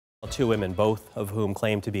Two women, both of whom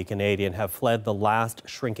claim to be Canadian, have fled the last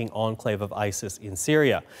shrinking enclave of ISIS in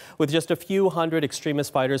Syria. With just a few hundred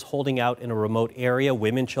extremist fighters holding out in a remote area,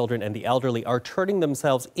 women, children and the elderly are turning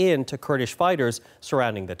themselves in to Kurdish fighters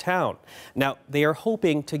surrounding the town. Now, they are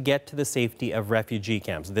hoping to get to the safety of refugee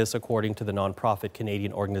camps. This according to the nonprofit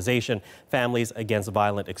Canadian organization Families Against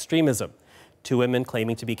Violent Extremism. Two women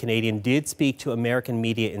claiming to be Canadian did speak to American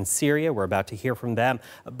media in Syria. We're about to hear from them.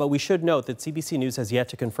 But we should note that CBC News has yet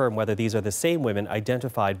to confirm whether these are the same women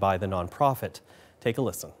identified by the nonprofit. Take a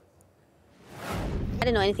listen. I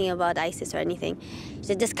didn't know anything about ISIS or anything. She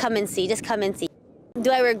said, just come and see, just come and see.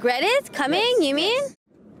 Do I regret it coming, you mean?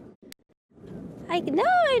 No,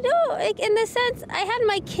 I don't. Like, in the sense, I had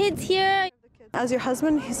my kids here. As your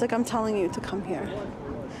husband, he's like, I'm telling you to come here.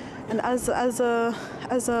 And as a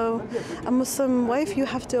Muslim wife, you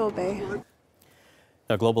have to obey.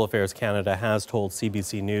 Now, Global Affairs Canada has told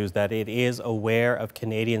CBC News that it is aware of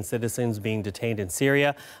Canadian citizens being detained in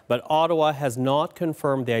Syria, but Ottawa has not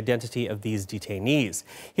confirmed the identity of these detainees.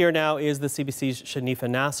 Here now is the CBC's Shanifa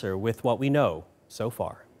Nasser with what we know so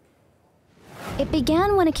far. It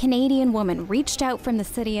began when a Canadian woman reached out from the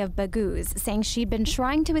city of Baghouz, saying she'd been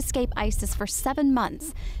trying to escape ISIS for 7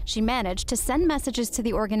 months. She managed to send messages to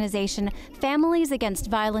the organization Families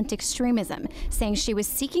Against Violent Extremism, saying she was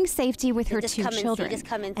seeking safety with her two children,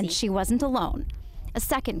 and she wasn't alone. A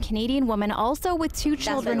second Canadian woman, also with two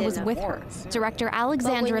children, was with her. Director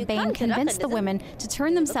Alexandra Bain convinced the women to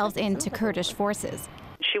turn themselves in to Kurdish forces.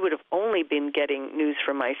 She would have only been getting news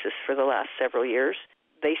from ISIS for the last several years.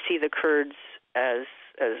 They see the Kurds as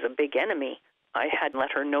a big enemy. I had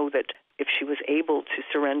let her know that if she was able to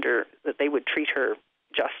surrender, that they would treat her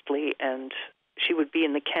justly and she would be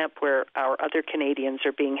in the camp where our other Canadians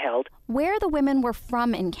are being held. Where the women were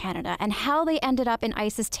from in Canada and how they ended up in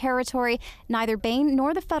ISIS territory, neither Bain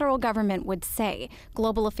nor the federal government would say.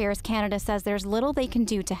 Global Affairs Canada says there's little they can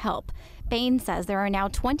do to help. Bain says there are now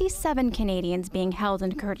 27 Canadians being held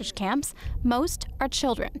in Kurdish camps. Most are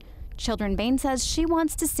children. Children Bain says she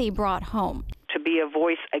wants to see brought home. To be a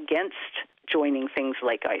voice against joining things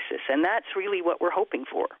like ISIS, and that's really what we're hoping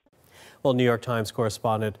for. Well, New York Times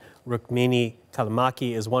correspondent Rukmini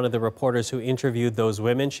Callimachi is one of the reporters who interviewed those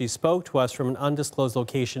women. She spoke to us from an undisclosed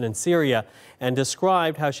location in Syria and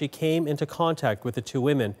described how she came into contact with the two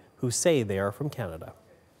women who say they are from Canada.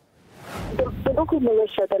 The local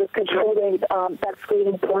militia that is controlling that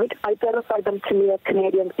screening point identified them to me as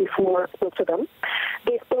Canadians before I spoke to them.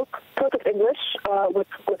 They spoke perfect English with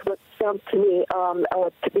what sounds to me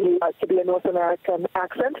to be a North American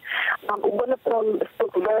accent. One of them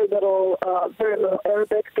spoke very little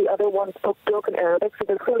Arabic. The other one spoke broken Arabic, so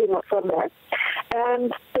they're clearly not from there.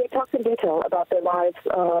 And they talked in detail about their lives.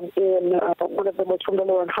 One of them was from the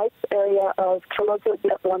Lauren Heights area of Toronto,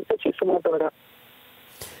 the other one is from Alberta.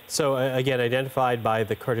 So again, identified by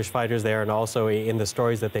the Kurdish fighters there and also in the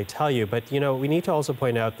stories that they tell you. But, you know, we need to also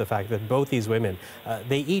point out the fact that both these women,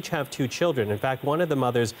 they each have two children. In fact, one of the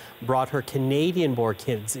mothers brought her Canadian-born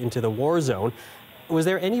kids into the war zone. Was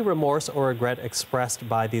there any remorse or regret expressed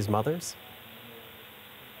by these mothers?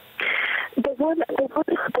 The one who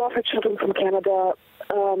brought her children from Canada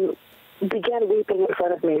began weeping in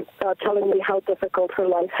front of me, telling me how difficult her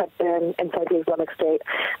life had been inside the Islamic State.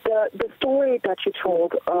 The story that she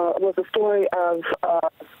told was a story of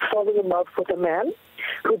falling in love with a man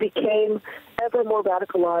who became ever more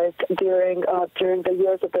radicalized during the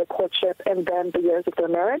years of their courtship and then the years of their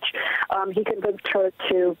marriage. He convinced her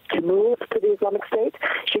to move to the Islamic State.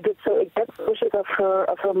 She did so against the wishes of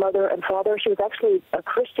her mother and father. She was actually a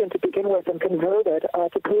Christian to begin with and converted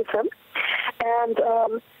to please him.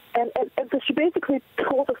 And so she basically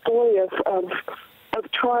told a story of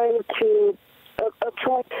trying to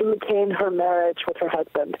maintain her marriage with her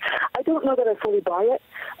husband. I don't know that I fully buy it,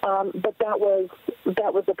 but that was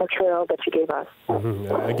the portrayal that she gave us.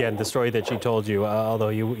 Mm-hmm. Again, the story that she told you, although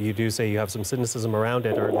you do say you have some cynicism around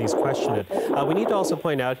it, or at least question it. We need to also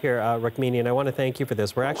point out here, Rukmini, and I want to thank you for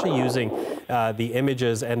this. We're actually using the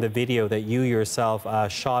images and the video that you yourself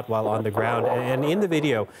shot while on the ground. And in the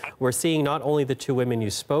video, we're seeing not only the two women you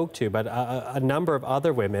spoke to, but a number of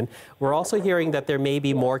other women. We're also hearing that there may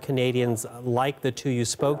be more Canadians like the two you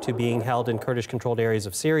spoke to being held in Kurdish-controlled areas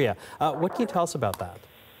of Syria. What can you tell us about that?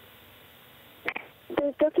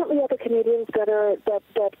 There's definitely other Canadians that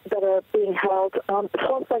are being held.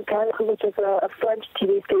 France 24, which is a French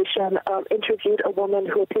TV station, interviewed a woman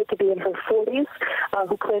who appeared to be in her 40s,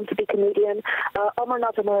 who claimed to be Canadian.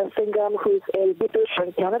 Amarnath Singham, who's a researcher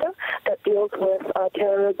in Canada that deals with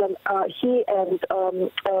terrorism. He and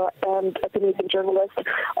a Canadian journalist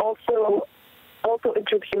also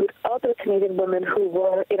interviewed other Canadian women who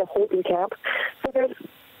were in a holding camp. So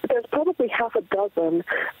there's probably half a dozen,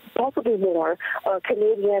 possibly more,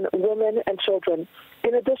 Canadian women and children.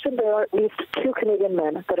 In addition, there are at least 2 Canadian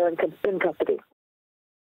men that are in custody.